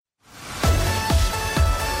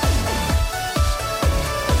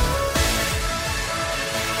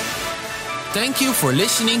Thank you for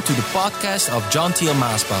listening to the podcast of John Thiel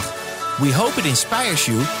Maasbach. We hope it inspires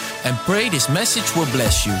you and pray this message will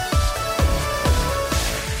bless you.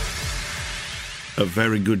 A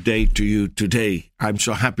very good day to you today. I'm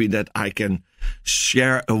so happy that I can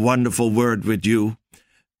share a wonderful word with you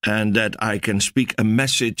and that I can speak a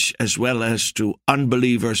message as well as to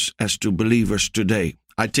unbelievers as to believers today.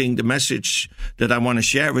 I think the message that I want to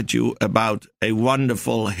share with you about a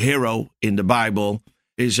wonderful hero in the Bible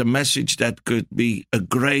is a message that could be a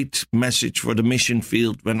great message for the mission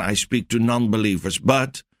field when I speak to non-believers,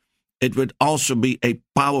 but it would also be a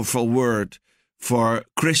powerful word for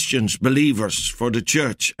Christians, believers, for the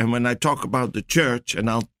church. And when I talk about the church, and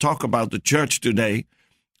I'll talk about the church today,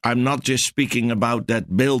 I'm not just speaking about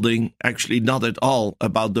that building, actually not at all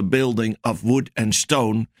about the building of wood and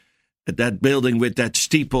stone, that building with that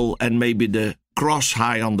steeple and maybe the cross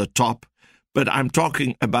high on the top, but I'm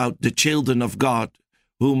talking about the children of God,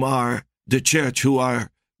 whom are the church, who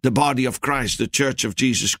are the body of Christ, the church of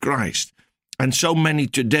Jesus Christ. And so many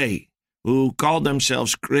today who call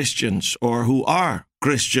themselves Christians, or who are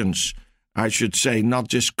Christians, I should say, not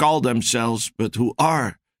just call themselves, but who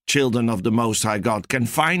are children of the Most High God, can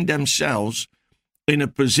find themselves in a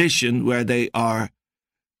position where they are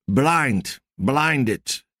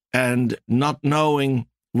blinded, and not knowing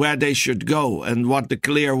where they should go and what the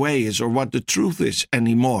clear way is or what the truth is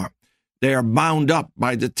anymore. They are bound up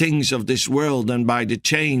by the things of this world and by the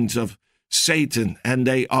chains of Satan, and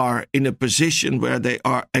they are in a position where they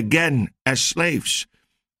are again as slaves.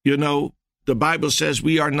 You know, the Bible says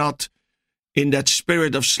we are not in that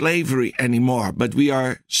spirit of slavery anymore, but we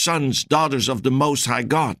are sons, daughters of the Most High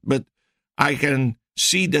God. But I can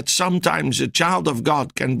see that sometimes a child of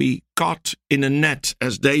God can be caught in a net,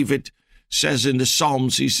 as David says in the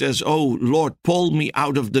Psalms. He says, "Oh, Lord, pull me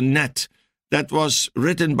out of the net." That was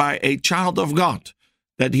written by a child of God,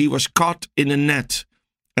 that he was caught in a net.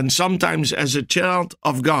 And sometimes as a child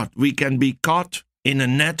of God, we can be caught in a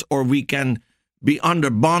net, or we can be under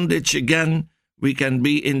bondage again. We can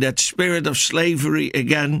be in that spirit of slavery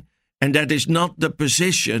again. And that is not the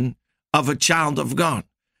position of a child of God.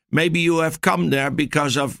 Maybe you have come there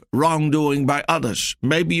because of wrongdoing by others.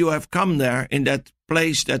 Maybe you have come there in that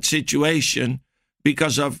place, that situation,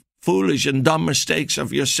 because of foolish and dumb mistakes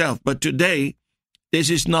of yourself. But today,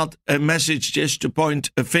 this is not a message just to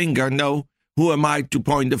point a finger. No, who am I to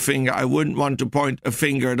point a finger? I wouldn't want to point a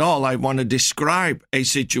finger at all. I want to describe a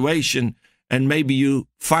situation, and maybe you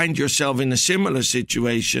find yourself in a similar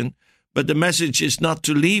situation. But the message is not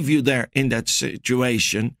to leave you there in that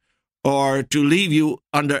situation or to leave you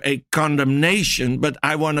under a condemnation, but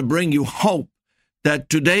I want to bring you hope.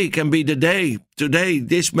 That today can be the day. Today,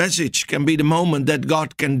 this message can be the moment that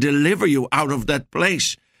God can deliver you out of that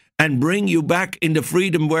place and bring you back in the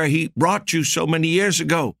freedom where He brought you so many years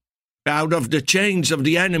ago, out of the chains of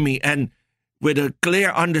the enemy, and with a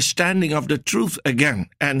clear understanding of the truth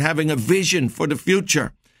again, and having a vision for the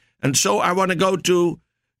future. And so I want to go to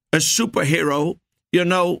a superhero. You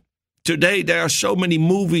know, today there are so many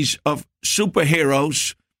movies of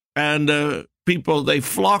superheroes, and people, they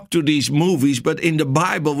flock to these movies, but in the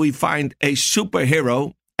Bible we find a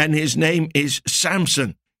superhero, and his name is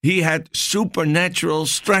Samson. He had supernatural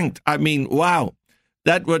strength. I mean, wow,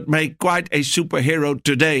 that would make quite a superhero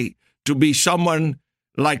today, to be someone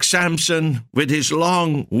like Samson with his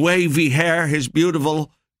long, wavy hair, his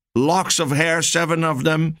beautiful locks of hair, 7 of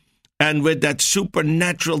them, and with that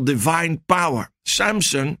supernatural divine power.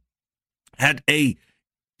 Samson had a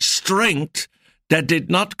strength that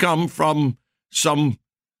did not come from some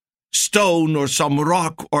stone or some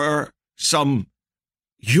rock or some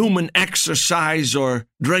human exercise or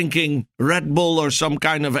drinking Red Bull or some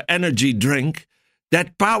kind of energy drink.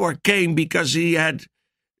 That power came because he had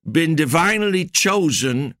been divinely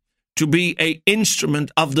chosen to be an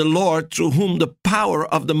instrument of the Lord, through whom the power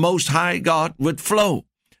of the Most High God would flow.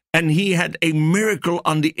 And he had a miracle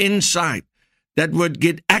on the inside that would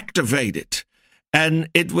get activated. And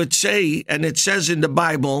it would say, and it says in the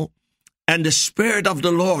Bible, "And the Spirit of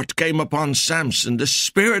the Lord came upon Samson." The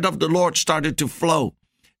Spirit of the Lord started to flow.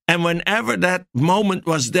 And whenever that moment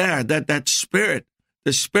was there, that Spirit,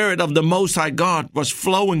 the Spirit of the Most High God, was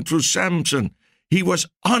flowing through Samson, he was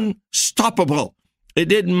unstoppable. It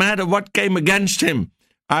didn't matter what came against him.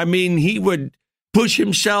 I mean, he would push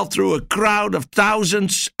himself through a crowd of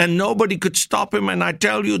thousands and nobody could stop him. And I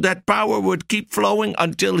tell you, that power would keep flowing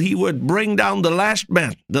until he would bring down the last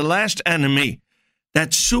man, the last enemy.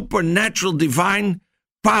 That supernatural divine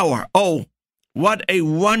power. Oh, what a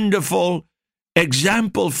wonderful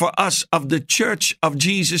example for us of the church of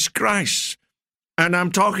Jesus Christ. And I'm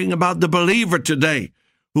talking about the believer today,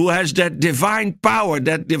 who has that divine power,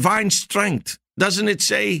 that divine strength. Doesn't it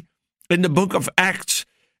say in the book of Acts,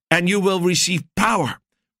 and you will receive power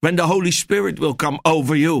when the Holy Spirit will come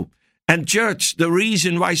over you? And church, the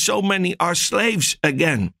reason why so many are slaves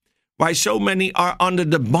again, why so many are under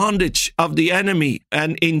the bondage of the enemy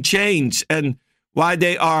and in chains, and why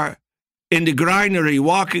they are in the granary,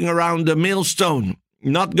 walking around the millstone,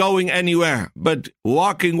 not going anywhere, but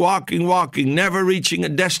walking, never reaching a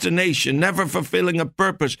destination, never fulfilling a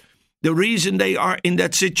purpose. The reason they are in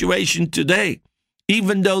that situation today,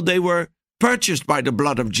 even though they were purchased by the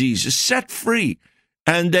blood of Jesus, set free,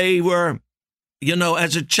 and they were,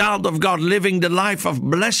 as a child of God, living the life of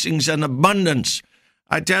blessings and abundance.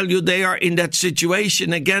 I tell you, they are in that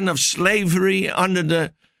situation again of slavery under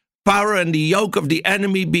the power and the yoke of the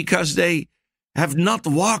enemy because they have not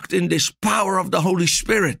walked in this power of the Holy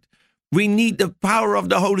Spirit. We need the power of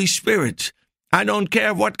the Holy Spirit. I don't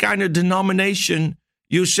care what kind of denomination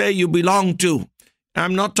you say you belong to.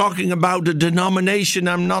 I'm not talking about a denomination.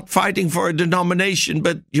 I'm not fighting for a denomination,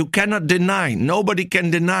 but you cannot deny, nobody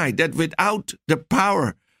can deny that without the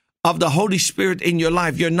power of the Holy Spirit in your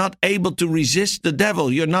life, you're not able to resist the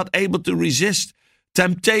devil. You're not able to resist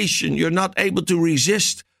temptation. You're not able to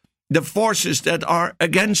resist the forces that are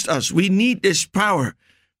against us. We need this power.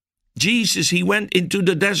 Jesus, he went into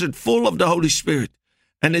the desert full of the Holy Spirit.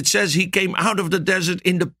 And it says he came out of the desert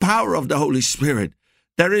in the power of the Holy Spirit.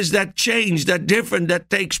 There is that change, that difference that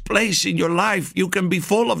takes place in your life. You can be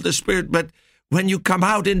full of the Spirit, but when you come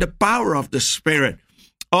out in the power of the Spirit,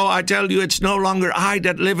 oh, I tell you, it's no longer I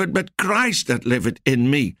that liveth, but Christ that liveth in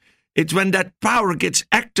me. It's when that power gets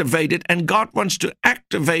activated, and God wants to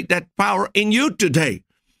activate that power in you today.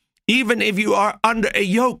 Even if you are under a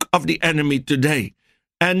yoke of the enemy today,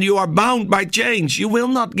 and you are bound by chains, you will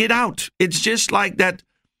not get out. It's just like that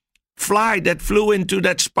fly that flew into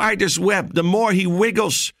that spider's web. The more he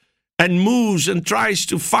wiggles and moves and tries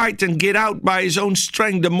to fight and get out by his own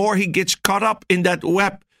strength, the more he gets caught up in that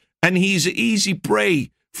web. And he's an easy prey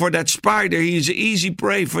for that spider. He's an easy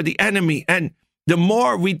prey for the enemy. And the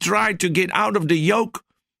more we try to get out of the yoke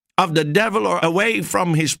of the devil or away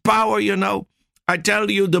from his power, I tell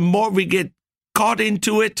you, the more we get caught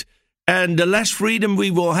into it, and the less freedom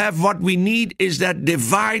we will have. What we need is that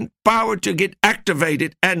divine power to get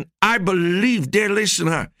activated. And I believe, dear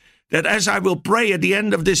listener, that as I will pray at the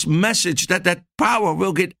end of this message, that power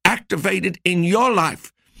will get activated in your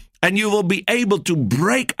life. And you will be able to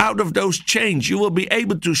break out of those chains. You will be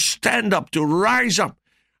able to stand up, to rise up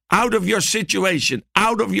out of your situation,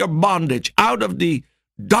 out of your bondage, out of the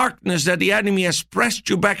darkness that the enemy has pressed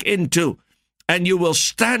you back into. And you will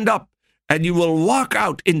stand up and you will walk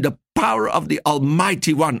out in the power of the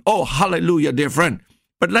Almighty One. Oh, hallelujah, dear friend.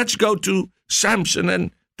 But let's go to Samson,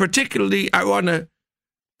 and particularly I want to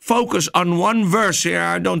focus on one verse here.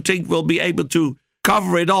 I don't think we'll be able to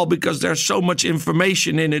cover it all because there's so much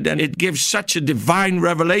information in it, and it gives such a divine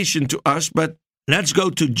revelation to us. But let's go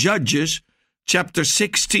to Judges chapter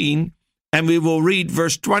 16, and we will read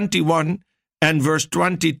verse 21 and verse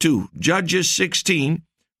 22. Judges 16,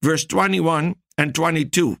 verse 21 and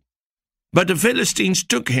 22. But the Philistines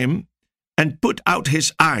took him and put out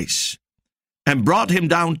his eyes, and brought him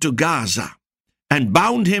down to Gaza, and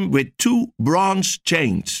bound him with 2 bronze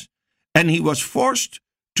chains. And he was forced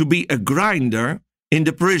to be a grinder in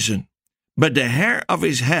the prison. But the hair of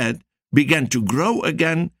his head began to grow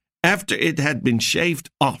again after it had been shaved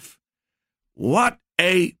off. What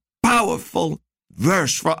a powerful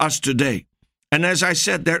verse for us today. And as I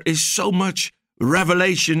said, there is so much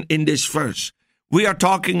revelation in this verse. We are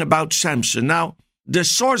talking about Samson. Now, the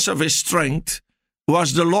source of his strength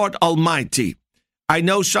was the Lord Almighty. I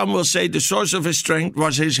know some will say the source of his strength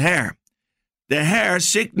was his hair. The hair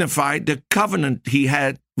signified the covenant he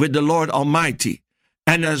had with the Lord Almighty.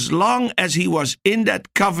 And as long as he was in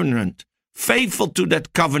that covenant, faithful to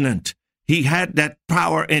that covenant, he had that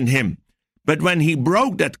power in him. But when he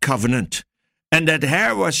broke that covenant, and that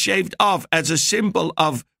hair was shaved off as a symbol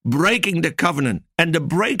of breaking the covenant, and the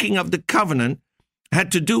breaking of the covenant had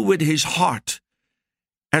to do with his heart.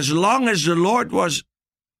 As long as the Lord was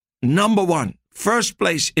number one, first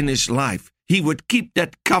place in his life, he would keep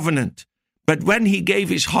that covenant. But when he gave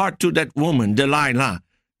his heart to that woman, Delilah,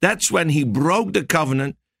 that's when he broke the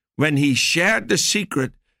covenant, when he shared the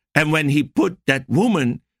secret, and when he put that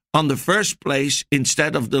woman on the first place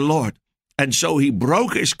instead of the Lord. And so he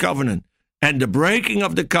broke his covenant, and the breaking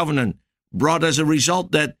of the covenant brought as a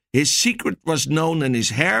result that his secret was known and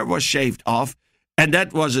his hair was shaved off, and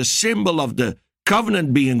that was a symbol of the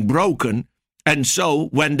covenant being broken. And so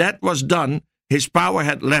when that was done, his power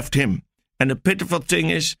had left him. And the pitiful thing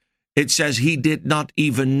is, it says he did not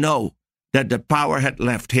even know that the power had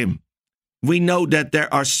left him. We know that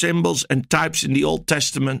there are symbols and types in the Old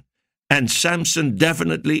Testament, and Samson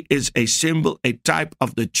definitely is a symbol, a type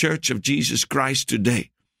of the Church of Jesus Christ today.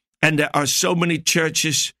 And there are so many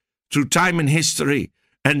churches through time and history,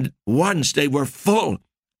 and once they were full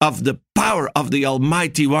of the power of the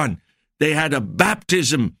Almighty One. They had a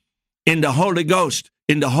baptism in the Holy Ghost,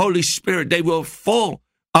 in the Holy Spirit. They were full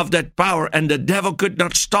of that power, and the devil could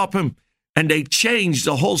not stop him. And they changed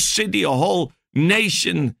the whole city, a whole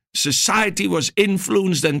nation. Society was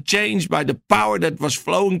influenced and changed by the power that was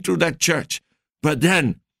flowing through that church. But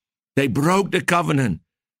then they broke the covenant.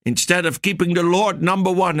 Instead of keeping the Lord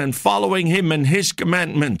number one and following him and his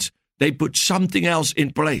commandments, they put something else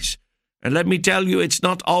in place. And let me tell you, it's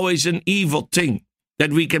not always an evil thing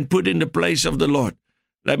that we can put in the place of the Lord.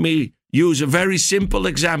 Let me use a very simple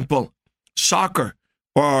example. Soccer,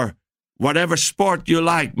 or whatever sport you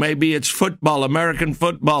like. Maybe it's football, American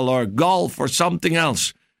football, or golf, or something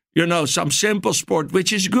else. You know, some simple sport,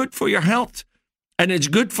 which is good for your health, and it's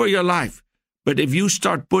good for your life. But if you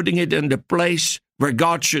start putting it in the place where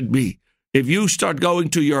God should be, if you start going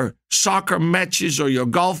to your soccer matches or your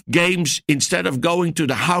golf games instead of going to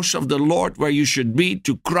the house of the Lord where you should be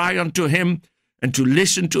to cry unto him and to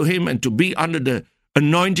listen to him and to be under the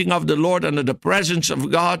anointing of the Lord, under the presence of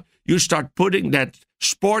God, you start putting that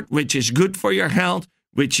sport, which is good for your health,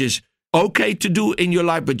 which is okay to do in your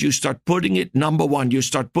life, but you start putting it number one. You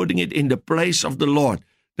start putting it in the place of the Lord.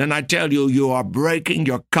 Then I tell you, you are breaking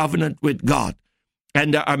your covenant with God.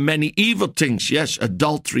 And there are many evil things, yes,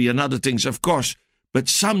 adultery and other things, of course. But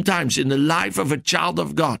sometimes in the life of a child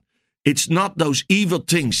of God, it's not those evil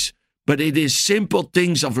things, but it is simple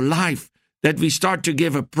things of life that we start to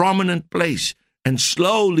give a prominent place. And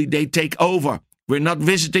slowly they take over. We're not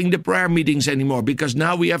visiting the prayer meetings anymore because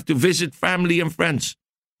now we have to visit family and friends.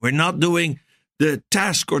 We're not doing the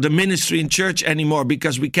task or the ministry in church anymore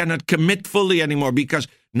because we cannot commit fully anymore because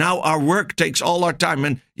now our work takes all our time.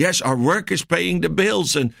 And yes, our work is paying the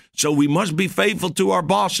bills. And so we must be faithful to our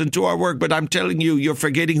boss and to our work. But I'm telling you, you're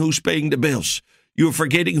forgetting who's paying the bills. You're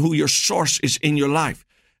forgetting who your source is in your life.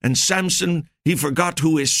 And Samson, he forgot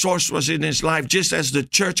who his source was in his life, just as the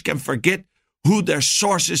church can forget who their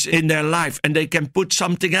source is in their life. And they can put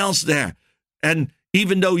something else there. And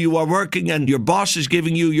even though you are working and your boss is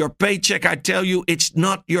giving you your paycheck, I tell you, it's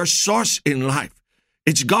not your source in life.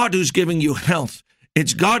 It's God who's giving you health.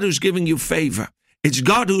 It's God who's giving you favor. It's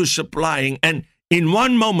God who is supplying. And in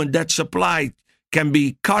one moment, that supply can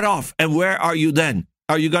be cut off. And where are you then?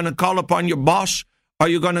 Are you going to call upon your boss? Are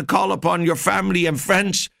you going to call upon your family and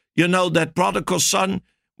friends? You know, that prodigal son,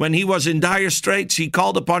 when he was in dire straits, he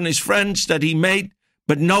called upon his friends that he made,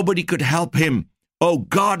 but nobody could help him. Oh,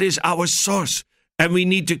 God is our source. And we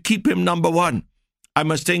need to keep him number one. I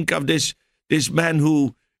must think of this man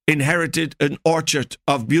who inherited an orchard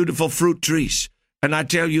of beautiful fruit trees. And I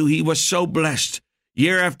tell you, he was so blessed.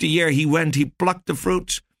 Year after year, he plucked the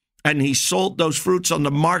fruits, and he sold those fruits on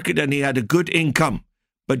the market, and he had a good income.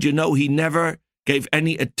 But you know, he never gave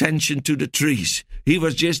any attention to the trees. He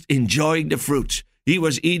was just enjoying the fruits. He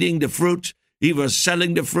was eating the fruit. He was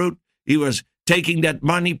selling the fruit. He was taking that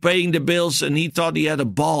money, paying the bills, and he thought he had a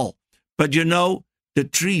ball. But you know, the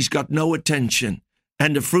trees got no attention,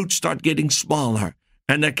 and the fruits start getting smaller.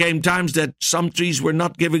 And there came times that some trees were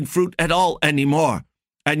not giving fruit at all anymore.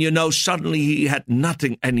 And you know, suddenly he had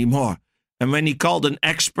nothing anymore. And when he called an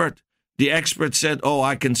expert, the expert said, oh,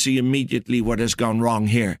 I can see immediately what has gone wrong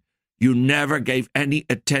here. You never gave any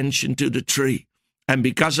attention to the tree. And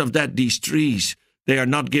because of that, these trees, they are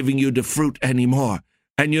not giving you the fruit anymore.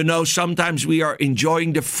 And you know, sometimes we are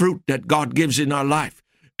enjoying the fruit that God gives in our life.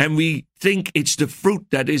 And we think it's the fruit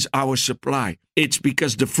that is our supply. It's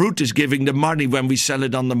because the fruit is giving the money when we sell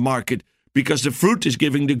it on the market, because the fruit is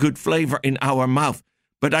giving the good flavor in our mouth.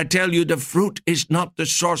 But I tell you, the fruit is not the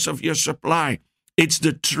source of your supply. It's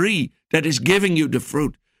the tree that is giving you the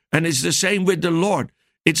fruit. And it's the same with the Lord.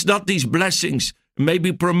 It's not these blessings,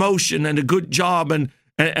 maybe promotion and a good job and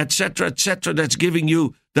et cetera, that's giving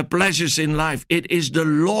you the pleasures in life. It is the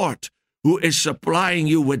Lord who is supplying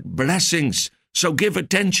you with blessings. So give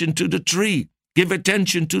attention to the tree. Give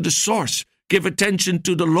attention to the source. Give attention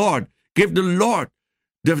to the Lord. Give the Lord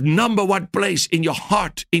the number one place in your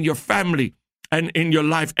heart, in your family, and in your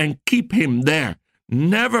life, and keep him there.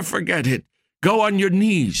 Never forget it. Go on your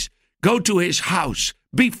knees. Go to his house.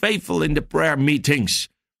 Be faithful in the prayer meetings.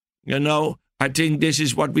 You know, I think this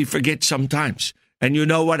is what we forget sometimes. And you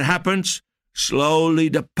know what happens? Slowly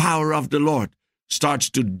the power of the Lord starts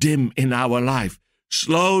to dim in our life.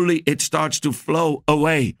 Slowly it starts to flow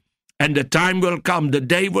away. And the time will come, the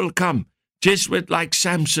day will come, just with like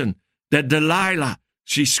Samson, that Delilah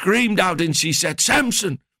she screamed out and she said,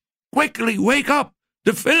 "Samson, quickly wake up.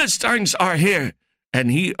 The Philistines are here."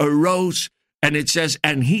 And he arose, and it says,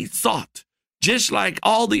 and he thought, just like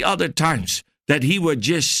all the other times, that he would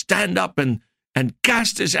just stand up and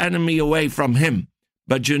cast his enemy away from him.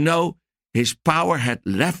 But you know, his power had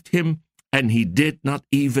left him, and he did not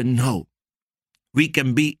even know. We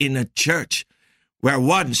can be in a church where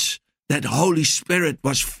once that Holy Spirit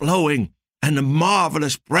was flowing and the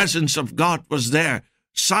marvelous presence of God was there.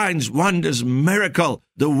 Signs, wonders, miracle.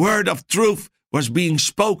 The word of truth was being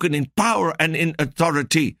spoken in power and in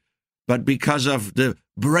authority. But because of the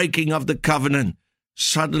breaking of the covenant,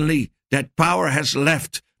 suddenly that power has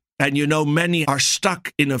left. And you know, many are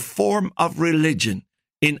stuck in a form of religion,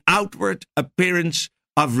 in outward appearance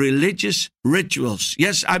of religious rituals.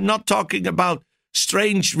 Yes, I'm not talking about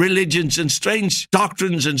strange religions and strange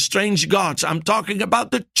doctrines and strange gods. I'm talking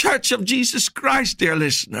about the Church of Jesus Christ, dear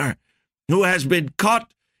listener, who has been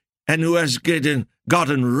caught and who has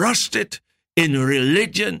gotten rusted in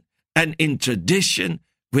religion and in tradition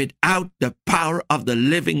without the power of the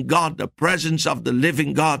living God, the presence of the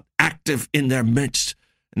living God active in their midst.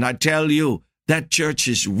 And I tell you, that church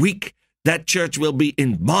is weak. That church will be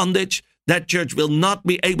in bondage. That church will not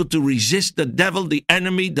be able to resist the devil, the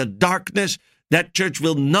enemy, the darkness. That church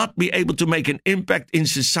will not be able to make an impact in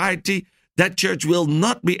society. That church will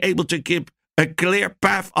not be able to keep a clear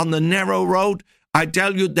path on the narrow road. I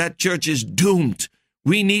tell you, that church is doomed.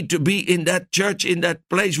 We need to be in that church, in that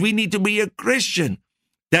place. We need to be a Christian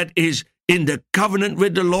that is in the covenant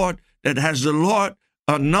with the Lord, that has the Lord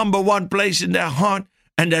a number one place in their heart,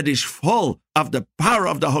 and that is full of the power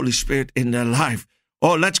of the Holy Spirit in their life.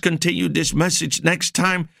 Oh, let's continue this message next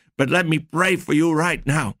time, but let me pray for you right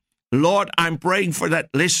now. Lord, I'm praying for that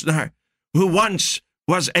listener who once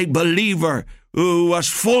was a believer, who was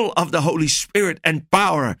full of the Holy Spirit and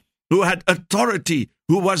power, who had authority,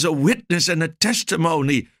 who was a witness and a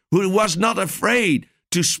testimony, who was not afraid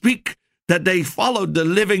to speak that they followed the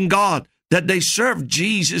living God, that they served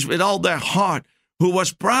Jesus with all their heart, who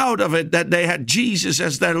was proud of it, that they had Jesus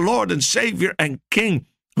as their Lord and Savior and King,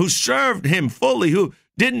 who served him fully, who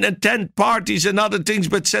didn't attend parties and other things,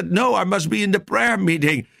 but said, no, I must be in the prayer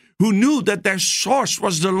meeting, who knew that their source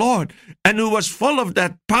was the Lord, and who was full of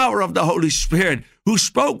that power of the Holy Spirit, who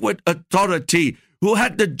spoke with authority, who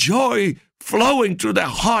had the joy flowing through their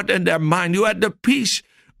heart and their mind, who had the peace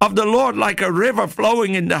of the Lord like a river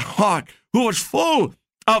flowing in their heart, who was full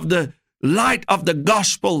of the light of the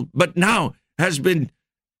gospel, but now has been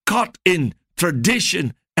caught in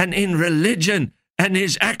tradition and in religion and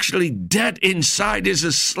is actually dead inside, is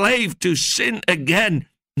a slave to sin again,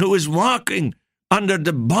 who is walking under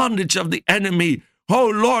the bondage of the enemy. Oh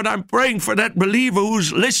Lord, I'm praying for that believer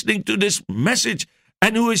who's listening to this message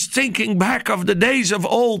and who is thinking back of the days of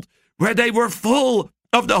old where they were full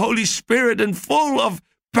of the Holy Spirit and full of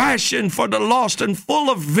passion for the lost and full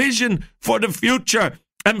of vision for the future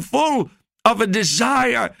and full of a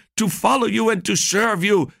desire to follow you and to serve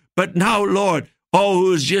you. But now, Lord,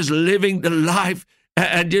 who's just living the life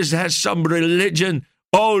and just has some religion.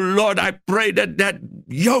 Oh, Lord, I pray that that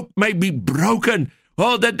yoke may be broken.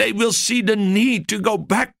 Oh, that they will see the need to go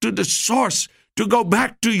back to the source, to go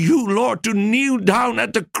back to you, Lord, to kneel down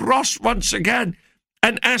at the cross once again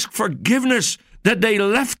and ask forgiveness that they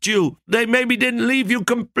left you. They maybe didn't leave you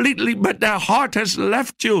completely, but their heart has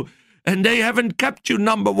left you and they haven't kept you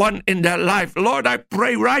number one in their life. Lord, I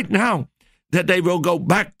pray right now that they will go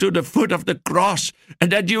back to the foot of the cross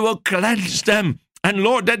and that you will cleanse them. And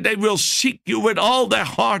Lord, that they will seek you with all their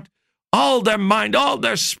heart, all their mind, all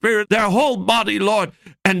their spirit, their whole body, Lord,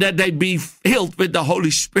 and that they be filled with the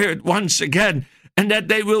Holy Spirit once again, and that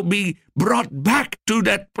they will be brought back to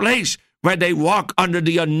that place where they walk under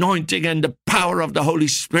the anointing and the power of the Holy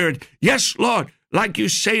Spirit. Yes, Lord, like you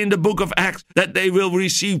say in the book of Acts, that they will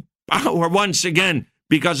receive power once again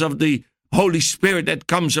because of the Holy Spirit that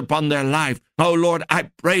comes upon their life. Oh, Lord,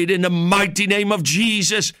 I prayed in the mighty name of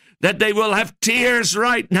Jesus that they will have tears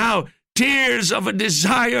right now, tears of a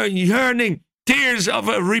desire and yearning, tears of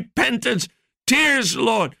a repentance, tears,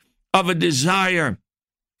 Lord, of a desire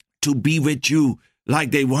to be with you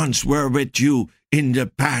like they once were with you in the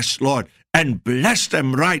past, Lord, and bless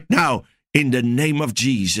them right now in the name of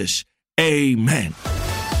Jesus. Amen.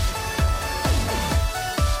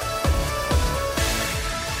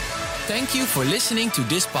 Thank you for listening to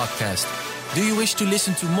this podcast. Do you wish to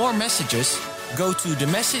listen to more messages? Go to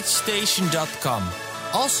themessagestation.com.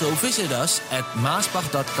 Also visit us at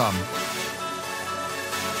maasbach.com.